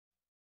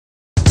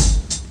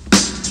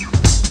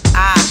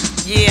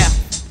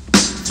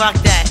Fuck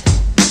that.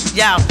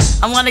 Yo,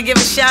 I wanna give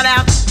a shout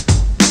out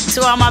to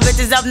all my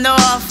bitches up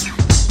north.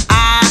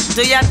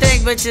 Do your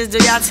thing, bitches,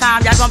 do your time,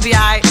 y'all gonna be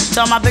alright.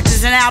 To all my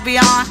bitches in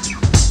Albion,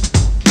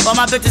 all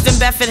my bitches in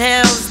Bedford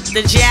Hills,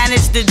 the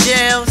Janets, the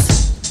Jills,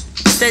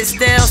 stay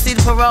still, see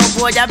the parole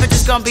board, y'all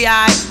bitches gonna be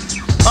alright.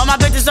 All my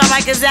bitches on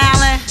Rikers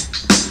Island,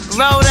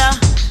 Rhoda,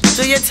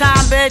 do your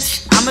time,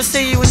 bitch, I'ma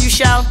see you when you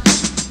show.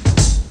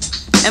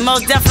 And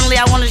most definitely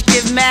I wanna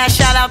give mad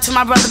shout out to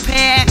my brother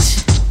Pinch,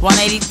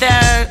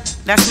 183rd,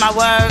 that's my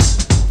word,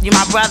 you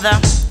my brother,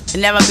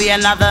 and never be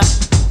another,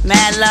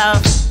 mad love.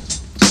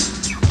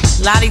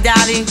 Lottie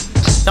Dottie,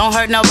 don't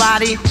hurt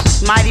nobody,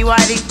 mighty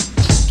whitey,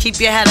 keep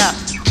your head up.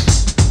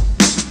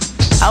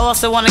 I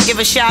also want to give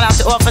a shout out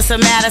to Officer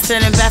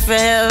Madison in Bedford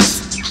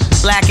Hills.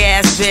 Black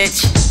ass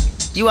bitch,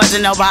 you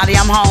wasn't nobody,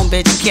 I'm home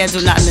bitch, you can't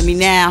do nothing to me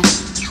now.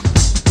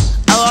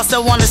 I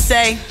also want to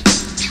say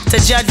to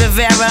Judge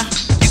Rivera,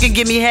 you can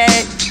give me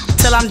head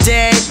till I'm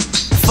dead,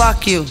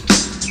 fuck you.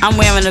 I'm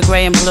wearing the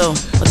gray and blue,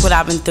 look what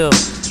I've been through.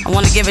 I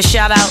want to give a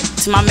shout out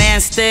to my man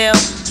Still,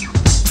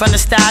 from the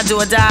Starr Do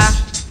or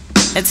Die.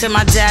 And to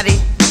my daddy,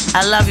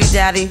 I love you,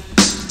 daddy.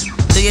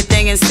 Do your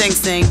thing and sing,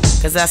 sing,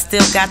 cause I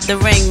still got the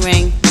ring,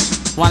 ring.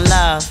 One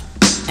love,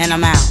 and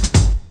I'm out.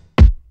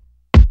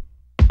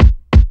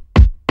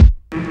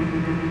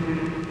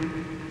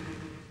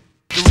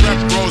 The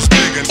rap grows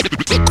bigger,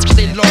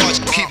 stay large,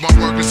 keep my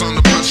workers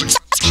under pressure.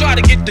 Try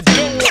to get the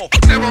dough off,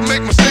 never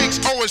make mistakes,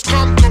 always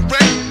come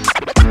correct.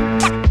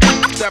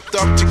 Stepped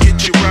up to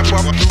get you wrap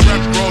up. The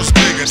rap grows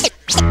bigger,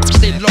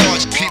 stay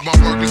large, keep my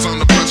workers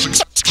under pressure.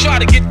 Try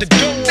to get the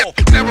dough off,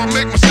 never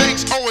make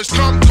mistakes, always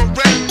come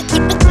correct.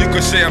 You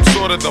could say I'm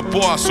sort of the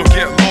boss, so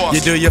get lost.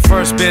 You do your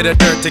first bit of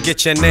dirt to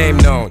get your name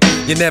known.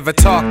 You never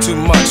talk too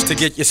much to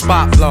get your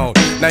spot blown.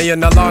 Now you're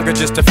no longer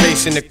just a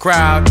face in the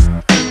crowd.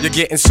 You're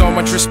getting so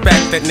much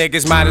respect that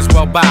niggas might as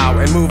well bow.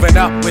 And moving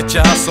up with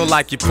your hustle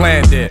like you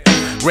planned it.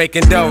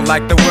 Raking dough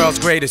like the world's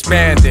greatest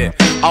bandit.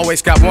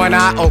 Always got one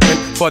eye open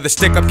for the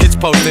stick-up kids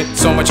posting.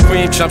 So much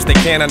cream chumps they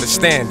can't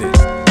understand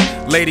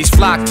it. Ladies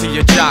flock to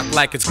your jock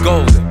like it's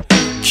golden.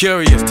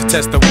 Curious to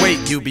test the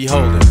weight you be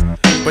holding.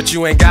 But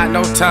you ain't got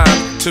no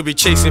time to be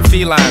chasing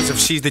felines. If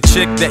she's the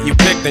chick that you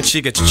pick, then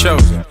she gets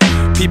chosen.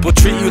 People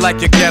treat you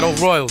like your ghetto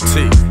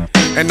royalty,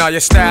 and all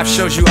your staff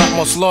shows you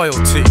utmost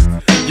loyalty.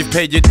 You've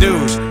paid your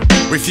dues,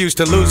 refuse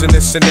to lose in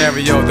this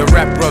scenario. The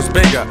rap grows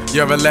bigger,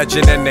 you're a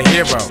legend and a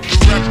hero.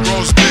 The rap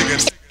grows bigger,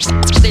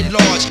 stay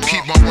large,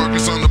 keep my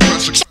workers under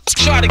pressure.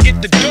 Try to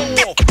get the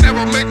dough off,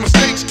 never make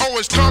mistakes,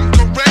 always come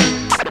correct.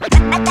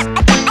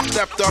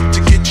 Stepped up to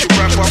get you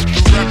wrap up.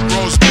 The rap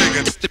grows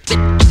bigger,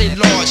 stay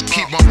large,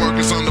 keep my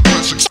workers under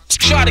pressure.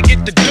 Try to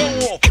get the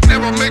dough off,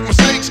 never make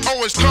mistakes,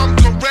 always come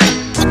correct.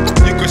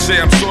 You could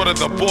say I'm sort of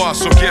the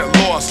boss, so get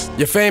lost.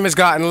 Your fame has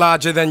gotten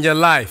larger than your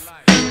life.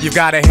 You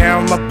got a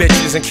harem of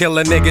bitches and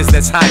killer niggas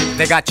that's hype.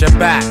 They got your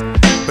back,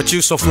 but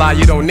you so fly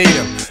you don't need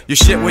them. You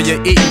shit where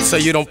you're eating so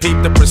you don't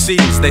peep the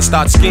proceeds. They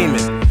start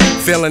scheming,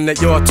 feeling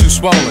that you're too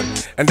swollen.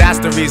 And that's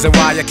the reason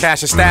why your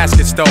cash and stash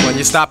get stolen.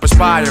 You stop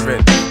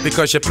aspiring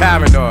because you're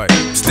paranoid.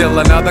 Still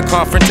another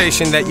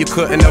confrontation that you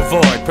couldn't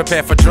avoid.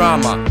 Prepare for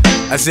drama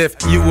as if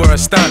you were a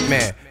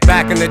stuntman.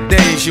 Back in the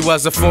days you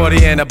was a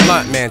 40 and a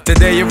blunt man.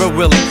 Today you're a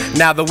willie,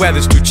 now the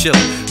weather's too chilly.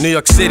 New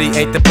York City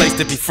ain't the place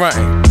to be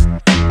frontin'.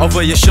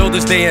 Over your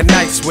shoulders day and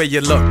nights where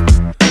you look.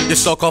 Your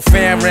so-called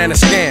fan ran a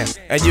scam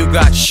and you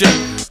got shook.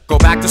 Go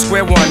back to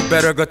square one,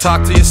 better go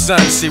talk to your son.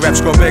 See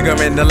raps grow bigger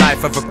in the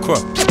life of a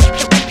crook.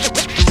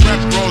 The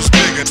rap grows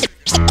bigger,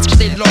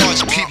 stay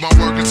large, keep my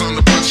workers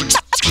under pressure.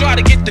 Try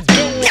to get the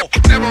dough off,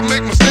 never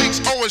make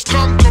mistakes, always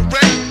come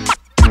correct.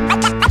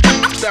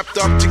 Stepped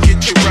up to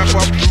get you wrap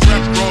up. The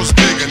rap grows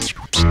bigger,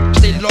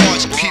 stay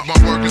large, keep my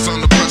workers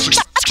under pressure.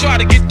 Try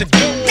to get the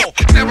dough off,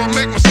 never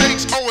make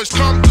mistakes, always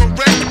come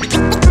correct.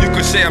 You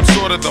could say I'm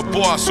sort of the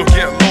boss, so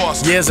get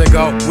lost. Years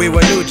ago, we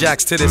were new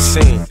jacks to this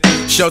scene.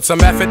 Showed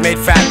some effort, made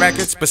fat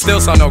records, but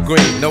still saw no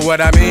green. Know what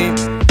I mean?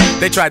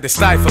 They tried to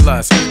stifle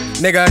us.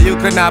 Nigga, you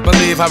could not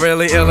believe how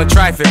really ill and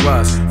trife it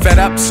was. Fed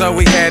up, so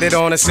we headed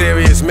on a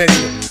serious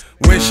mission.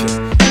 Wishing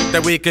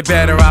that we could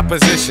better our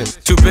position.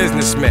 Two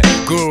businessmen,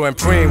 Guru and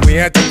Preem, we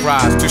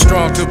enterprise. Too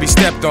strong to be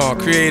stepped on,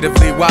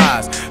 creatively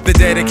wise. The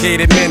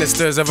dedicated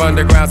ministers of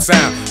underground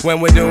sound. When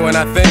we're doing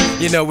our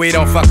thing, you know we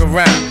don't fuck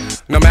around.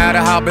 No matter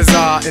how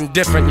bizarre and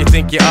different you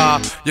think you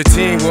are, your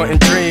team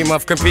wouldn't dream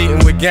of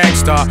competing with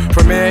Gangstar.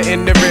 Premier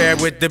in the rear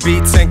with the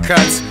beats and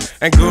cuts,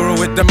 and Guru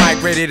with the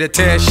mic ready to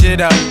tear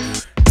shit up.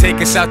 Take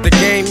us out the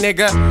game,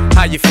 nigga,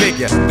 how you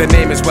figure? The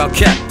name is well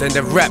kept and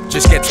the rep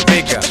just gets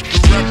bigger.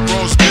 The rep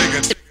grows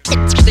bigger,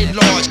 stay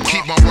large,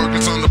 keep my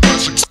workers under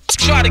pressure.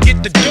 Try to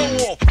get the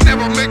dough off,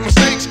 never make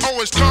mistakes,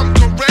 always come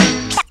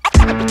correct.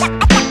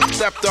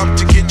 Stepped up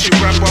to get you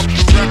wrap up.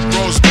 The rep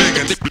grows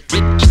bigger,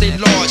 stay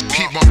large,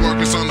 keep my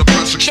workers under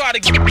pressure. Try to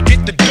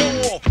get the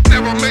dough off,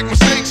 never make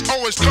mistakes,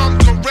 always come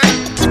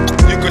correct.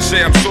 You could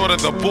say I'm sort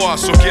of the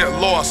boss, so get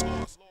lost.